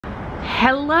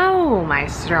Hello, my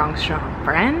strong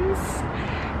friends.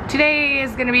 This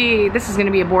is gonna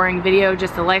be a boring video,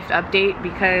 just a life update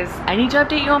because I need to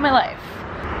update you on my life.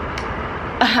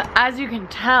 As you can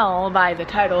tell by the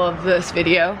title of this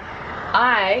video,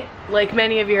 I, like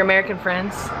many of your American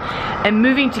friends, am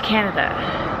moving to Canada.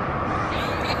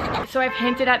 So I've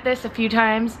hinted at this a few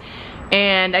times,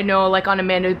 and I know, like, on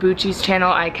Amanda Bucci's channel,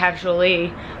 I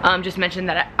casually just mentioned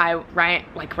that Ryan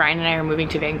and I are moving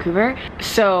to Vancouver.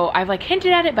 So I've like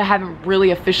hinted at it, but haven't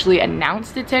really officially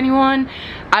announced it to anyone.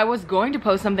 I was going to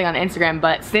post something on Instagram,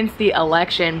 but since the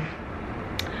election,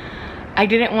 I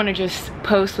didn't want to just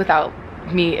post without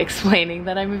me explaining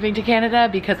that I'm moving to Canada,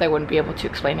 because I wouldn't be able to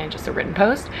explain it in just a written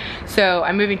post. So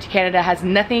I'm moving to Canada has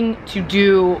nothing to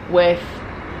do with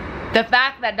the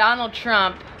fact that Donald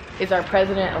Trump is our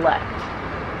president-elect.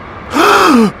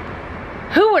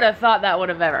 Who would have thought that would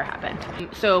have ever happened?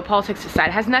 So politics aside,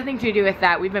 it has nothing to do with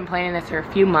that. We've been planning this for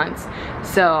a few months.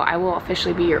 So I will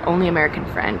officially be your only American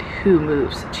friend who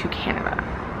moves to Canada.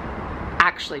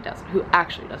 Who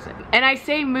actually does it. And I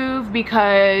say move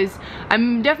because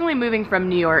I'm definitely moving from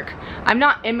New York. I'm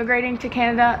not immigrating to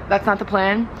Canada, that's not the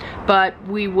plan, but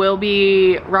we will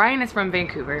be, Ryan is from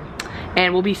Vancouver,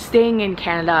 and we'll be staying in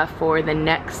Canada for the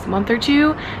next month or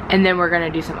two, and then we're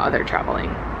gonna do some other traveling.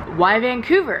 Why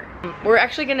Vancouver? We're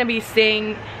actually gonna be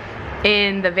staying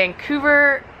in the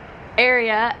Vancouver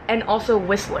area and also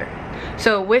Whistler.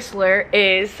 So Whistler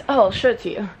is, oh, I'll show it to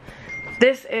you.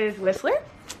 This is Whistler.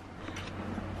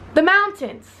 The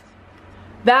mountains.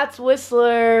 That's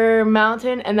Whistler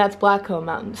Mountain, and that's Blackcomb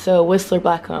Mountain. So Whistler,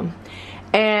 Blackcomb.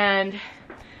 And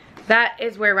that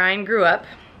is where Ryan grew up.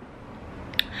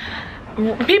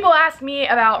 People ask me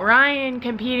about Ryan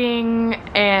competing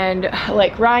and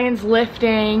like Ryan's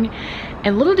lifting,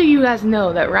 and little do you guys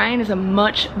know that Ryan is a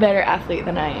much better athlete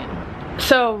than I am.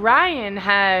 So Ryan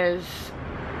has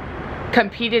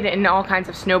competed in all kinds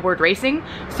of snowboard racing.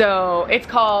 So it's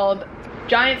called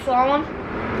Giant Slalom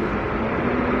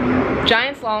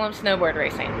snowboard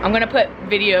racing. I'm gonna put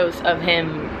videos of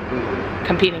him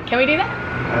competing. Can we do that?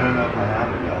 I don't know if I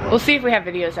have it yet. We'll see if we have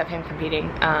videos of him competing.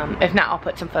 If not, I'll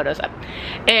put some photos up.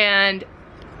 And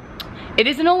it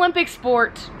is an Olympic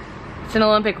sport. It's an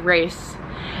Olympic race.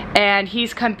 And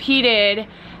he's competed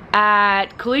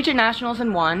at Collegiate Nationals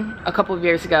and won a couple of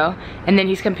years ago. And then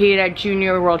he's competed at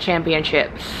Junior World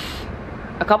Championships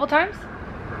a couple times?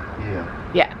 Yeah.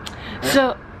 Yeah.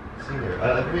 So,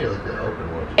 I think like the Open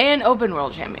World. And Open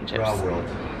World Championships. Raw World.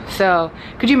 So,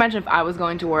 could you imagine if I was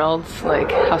going to Worlds?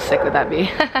 Like, how sick would that be?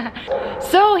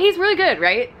 So, he's really good,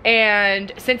 right?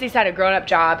 And since he's had a grown-up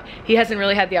job, he hasn't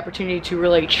really had the opportunity to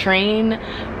really train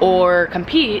or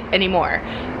compete anymore.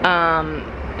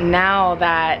 Now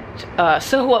that,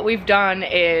 so what we've done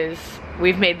is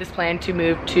we've made this plan to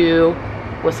move to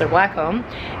Whistler, Blackcomb,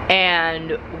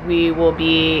 and he will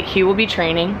be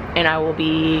training, and I will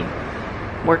be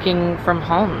working from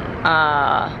home,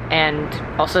 and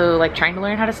also like trying to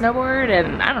learn how to snowboard,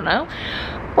 and I don't know,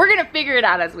 we're gonna figure it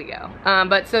out as we go.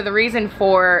 But so the reason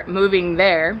for moving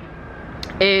there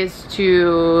is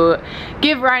to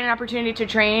give Ryan an opportunity to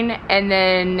train, and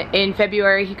then in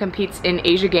February he competes in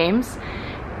Asia Games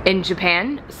in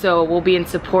Japan. So we'll be in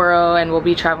Sapporo, and we'll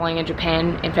be traveling in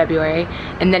Japan in February,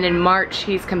 and then in March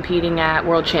he's competing at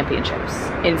World Championships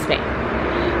in Spain.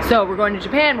 So we're going to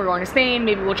Japan, we're going to Spain,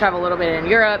 maybe we'll travel a little bit in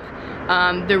Europe.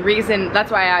 That's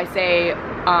why I say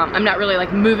I'm not really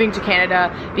like moving to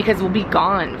Canada, because we'll be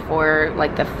gone for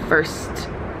like the first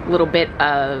little bit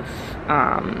of,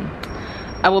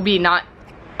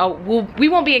 we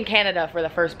won't be in Canada for the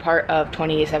first part of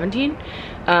 2017.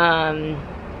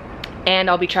 And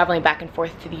I'll be traveling back and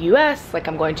forth to the US, like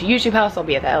I'm going to YouTube House, I'll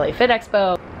be at the LA Fit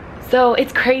Expo. So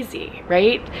it's crazy,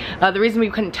 right? The reason we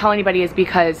couldn't tell anybody is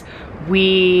because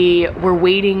we were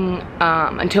waiting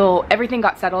until everything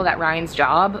got settled at Ryan's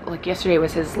job. Like yesterday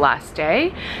was his last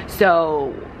day.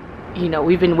 So, you know,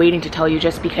 we've been waiting to tell you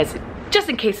just in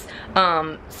case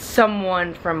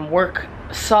someone from work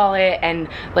saw it and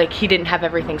like he didn't have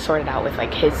everything sorted out with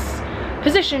like his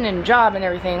position and job and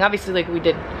everything. Obviously, like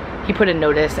he put a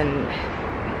notice, and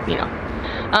you know.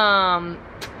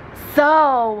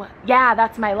 So, yeah,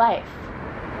 that's my life.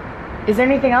 Is there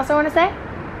anything else I want to say?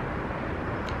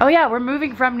 Oh yeah, we're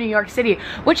moving from New York City,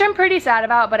 which I'm pretty sad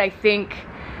about, but I think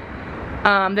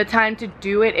the time to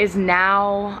do it is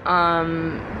now,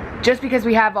 just because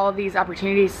we have all these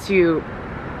opportunities to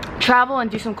travel and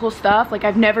do some cool stuff. Like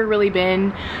I've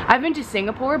been to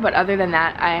Singapore, but other than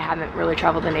that I haven't really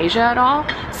traveled in Asia at all.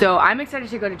 So I'm excited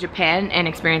to go to Japan and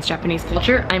experience Japanese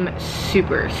culture. I'm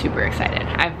super excited.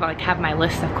 I've like have my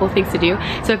list of cool things to do.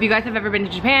 So if you guys have ever been to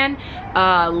Japan,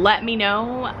 let me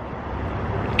know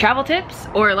travel tips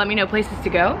or let me know places to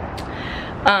go.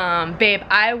 Babe,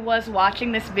 I was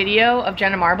watching this video of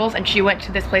Jenna Marbles and she went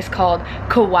to this place called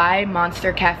Kawaii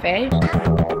Monster Cafe.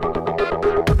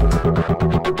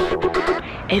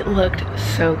 It looked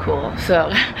so cool. So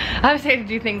I was excited to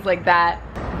do things like that.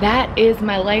 That is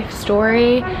my life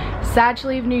story. Sad to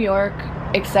leave New York,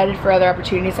 excited for other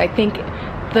opportunities. I think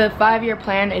the 5-year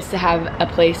plan is to have a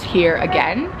place here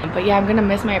again. But yeah, I'm gonna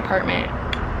miss my apartment.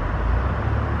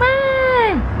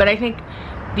 But I think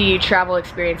the travel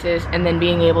experiences and then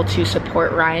being able to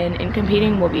support Ryan in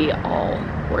competing will be all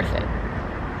worth it.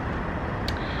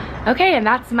 Okay, and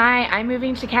that's my I'm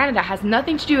moving to Canada. Has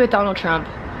nothing to do with Donald Trump.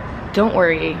 Don't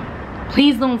worry.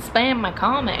 Please don't spam my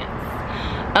comments.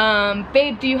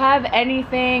 Babe, do you have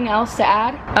anything else to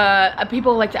add?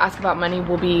 People like to ask about money.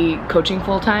 We'll be coaching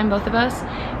full-time, both of us,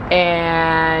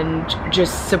 and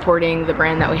just supporting the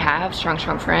brand that we have, Strong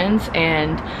Strong Friends,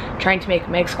 and trying to make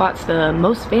Meg Squats the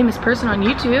most famous person on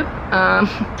YouTube.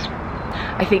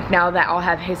 I think now that I'll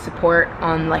have his support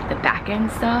on like the back end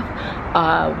stuff,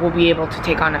 we'll be able to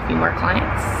take on a few more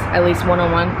clients, at least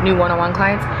new one-on-one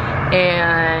clients,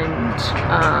 and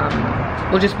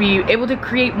we'll just be able to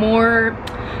create more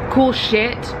cool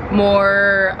shit,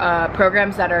 more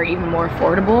programs that are even more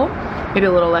affordable, maybe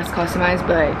a little less customized,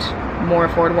 but more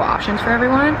affordable options for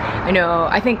everyone.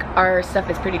 I think our stuff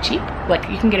is pretty cheap. Like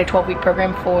you can get a 12-week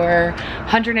program for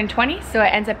 $120, so it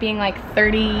ends up being like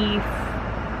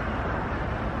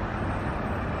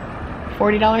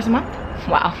 $40 a month.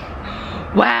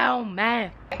 Wow,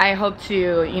 man. I hope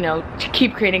to, to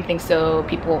keep creating things so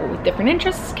people with different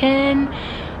interests can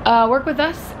work with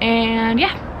us. And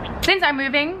yeah, since I'm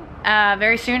moving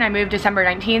very soon, I move December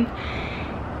 19th.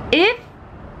 If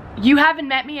you haven't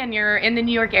met me and you're in the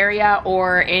New York area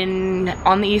or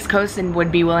on the East Coast and would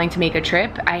be willing to make a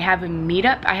trip, I have a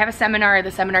meetup. I have a seminar.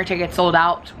 The seminar ticket sold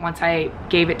out once I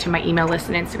gave it to my email list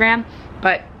and Instagram.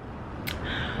 But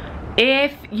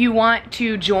if you want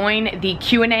to join the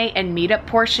Q&A and meetup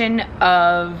portion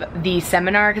of the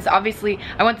seminar, because obviously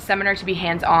I want the seminar to be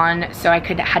hands-on, so I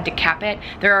had to cap it.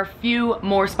 There are a few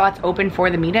more spots open for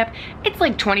the meetup. It's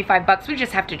like 25 bucks. We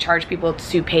just have to charge people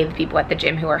to pay the people at the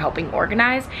gym who are helping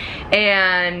organize.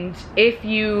 And if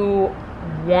you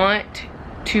want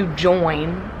to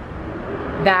join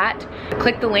that,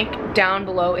 click the link down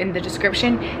below in the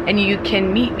description and you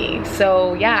can meet me.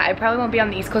 So yeah, I probably won't be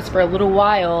on the East Coast for a little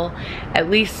while, at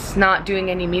least not doing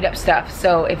any meetup stuff.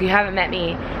 So if you haven't met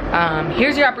me,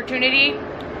 here's your opportunity.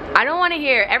 I don't want to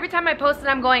hear every time I post that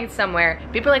I'm going somewhere,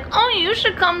 people are like, oh, you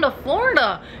should come to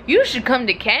Florida, you should come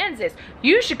to Kansas,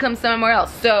 you should come somewhere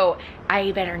else. So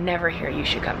I better never hear you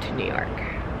should come to New York.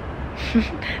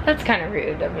 That's kind of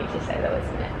rude of me to say though,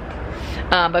 isn't it?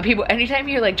 But people, anytime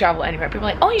you like travel anywhere, people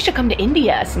are like, oh, you should come to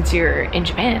India since you're in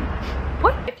Japan.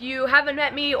 What? If you haven't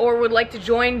met me or would like to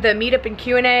join the meetup and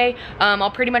Q&A, I'll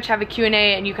pretty much have a Q&A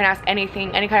and you can ask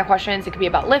anything, any kind of questions. It could be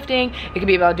about lifting, it could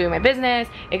be about doing my business,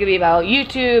 it could be about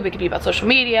YouTube, it could be about social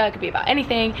media, it could be about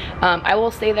anything. I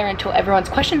will stay there until everyone's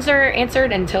questions are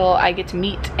answered, until I get to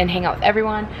meet and hang out with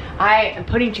everyone. I am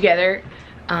putting together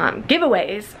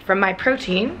giveaways from my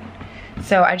protein.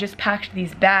 So I just packed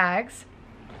these bags.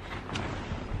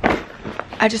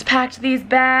 I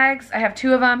have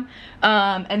 2 of them,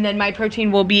 and then my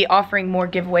protein will be offering more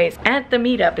giveaways at the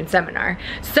meetup and seminar.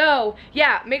 So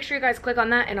yeah, make sure you guys click on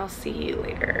that and I'll see you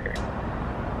later.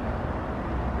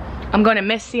 I'm gonna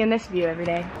miss seeing this view every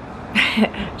day.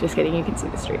 Just kidding, you can see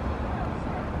the street.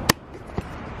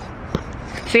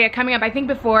 So yeah, coming up, I think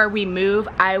before we move,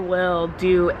 I will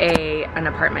do an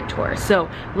apartment tour. So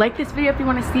like this video if you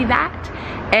want to see that.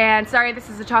 And sorry, this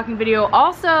is a talking video.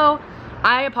 Also,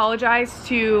 I apologize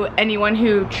to anyone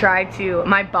who tried to,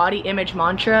 my body image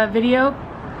mantra video.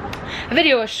 The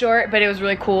video was short, but it was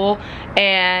really cool.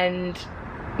 And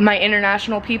my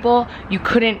international people, a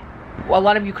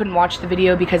lot of you couldn't watch the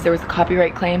video because there was a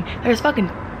copyright claim. There was fucking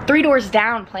 3 doors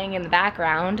down playing in the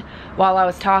background while I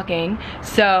was talking.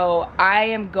 So I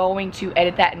am going to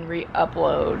edit that and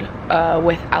re-upload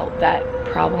without that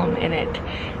problem in it.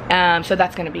 So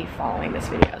that's gonna be following this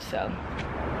video. So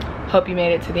hope you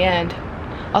made it to the end.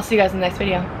 I'll see you guys in the next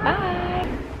video. Bye.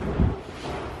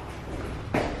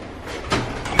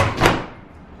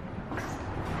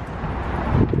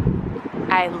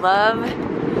 I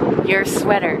love your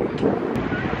sweater.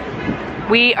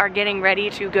 We are getting ready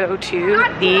to go to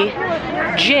the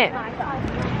gym.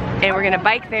 And we're gonna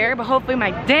bike there, but hopefully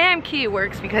my damn key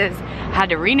works because I had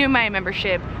to renew my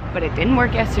membership, but it didn't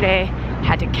work yesterday.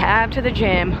 Had to cab to the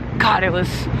gym. God, it was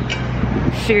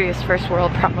serious first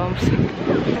world problems.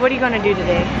 What are you gonna do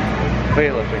today?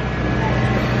 Weightlifting.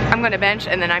 I'm gonna bench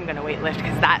and then I'm gonna weightlift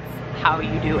because that's how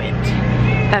you do it.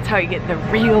 That's how you get the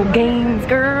real gains,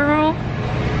 girl.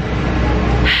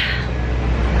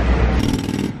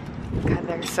 God,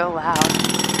 they're so loud.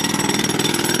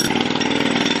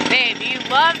 Babe, do you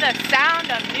love the sound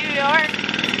of New York?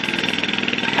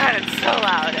 God, it's so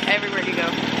loud everywhere you go.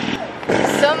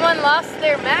 Someone lost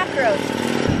their macros.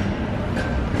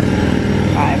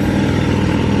 5.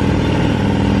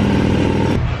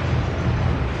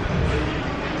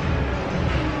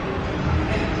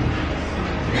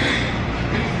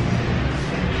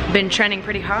 Been trending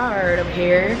pretty hard over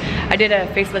here. I did a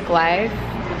Facebook Live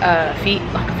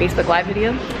Facebook Live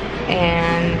video,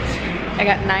 and I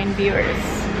got 9 viewers.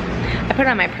 I put it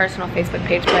on my personal Facebook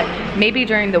page, but maybe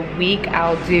during the week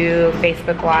I'll do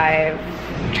Facebook Live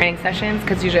training sessions,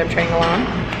 because usually I'm training alone.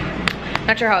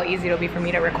 Not sure how easy it'll be for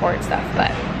me to record stuff,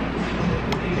 but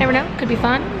never know, could be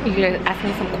fun. You guys ask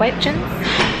me some questions,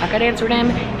 I could answer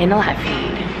them in the live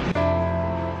feed.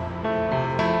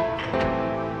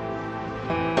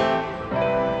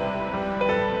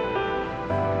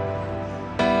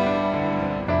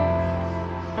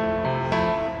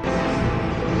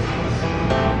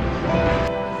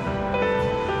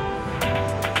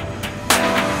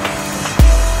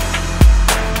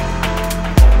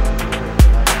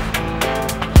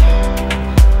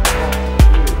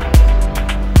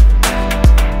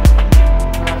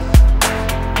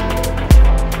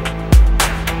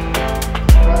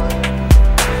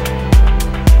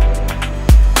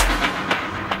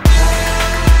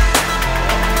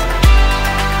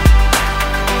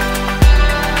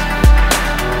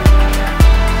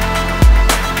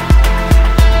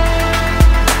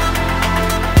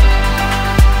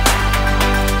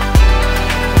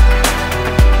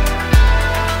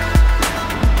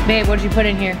 Babe, what did you put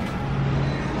in here?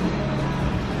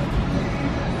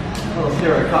 Oh, is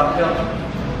there a cocktail?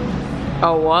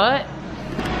 A what?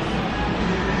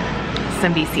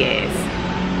 Some BCAAs.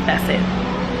 That's it.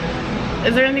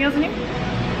 Is there anything else in here?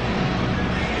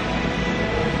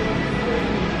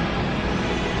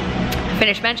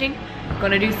 Finished benching.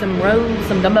 Gonna do some rows,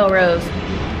 some dumbbell rows.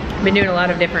 Been doing a lot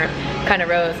of different kind of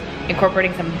rows,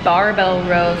 incorporating some barbell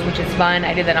rows, which is fun.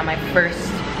 I did that on my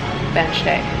first bench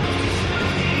day.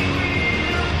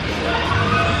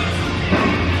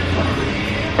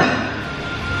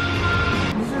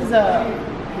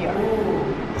 Here.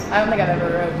 I don't think I've ever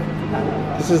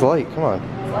rode. This is light, come on.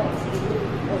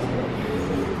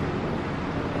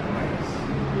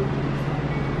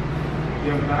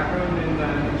 You have a background in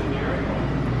engineering?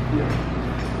 Yeah.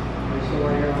 So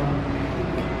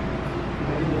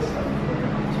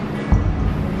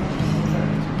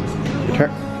Your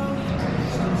turn.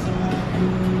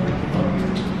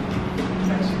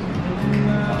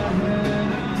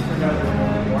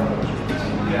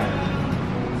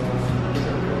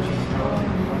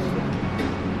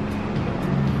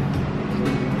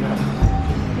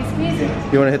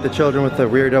 You want to hit the children with the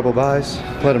rear double buys?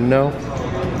 Let them know.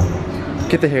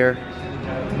 Get the hair.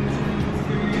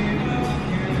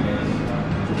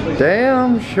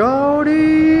 Damn,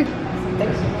 shawty.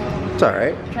 It's all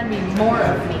right. Trying to be more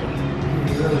of me.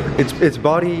 It's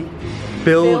body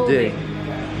building,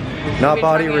 not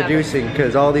body reducing,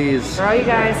 because all these. For all you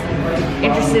guys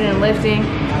interested in lifting,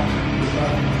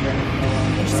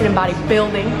 interested in body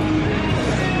building,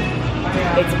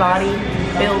 it's body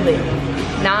building,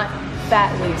 not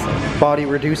fat losing. Body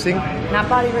reducing? Not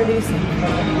body reducing.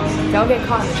 Don't get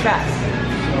caught in the trap.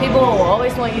 People will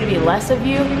always want you to be less of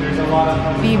you,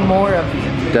 be more of you.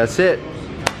 That's it.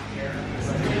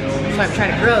 That's why I'm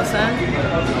trying to grow, son.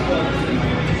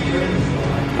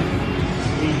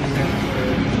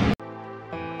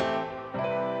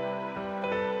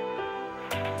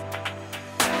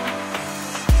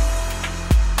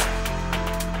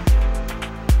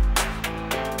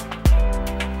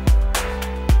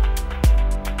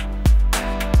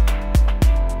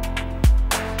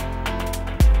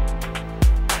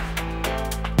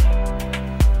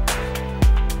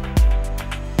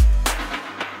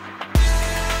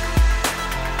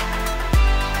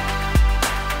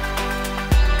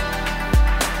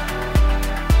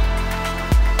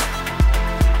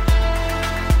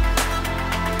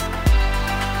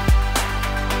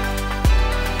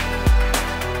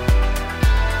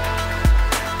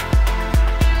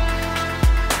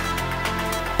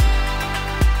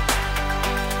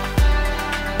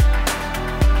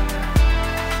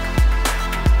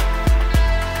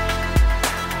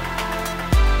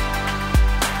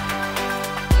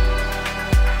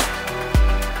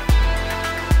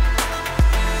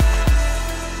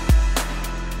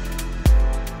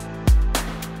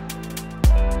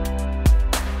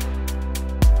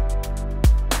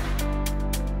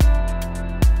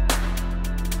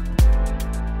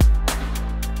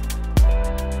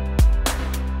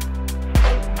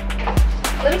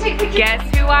 Let me take pictures.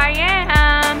 Guess who I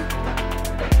am?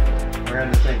 We're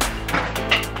in the thing.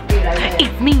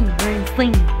 It's me wearing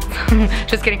slings.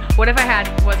 Just kidding. What if I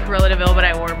was Cruella de Vil, but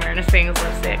I wore him wearing a slings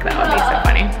lipstick? That would be so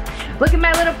funny. Look at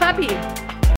my little puppy.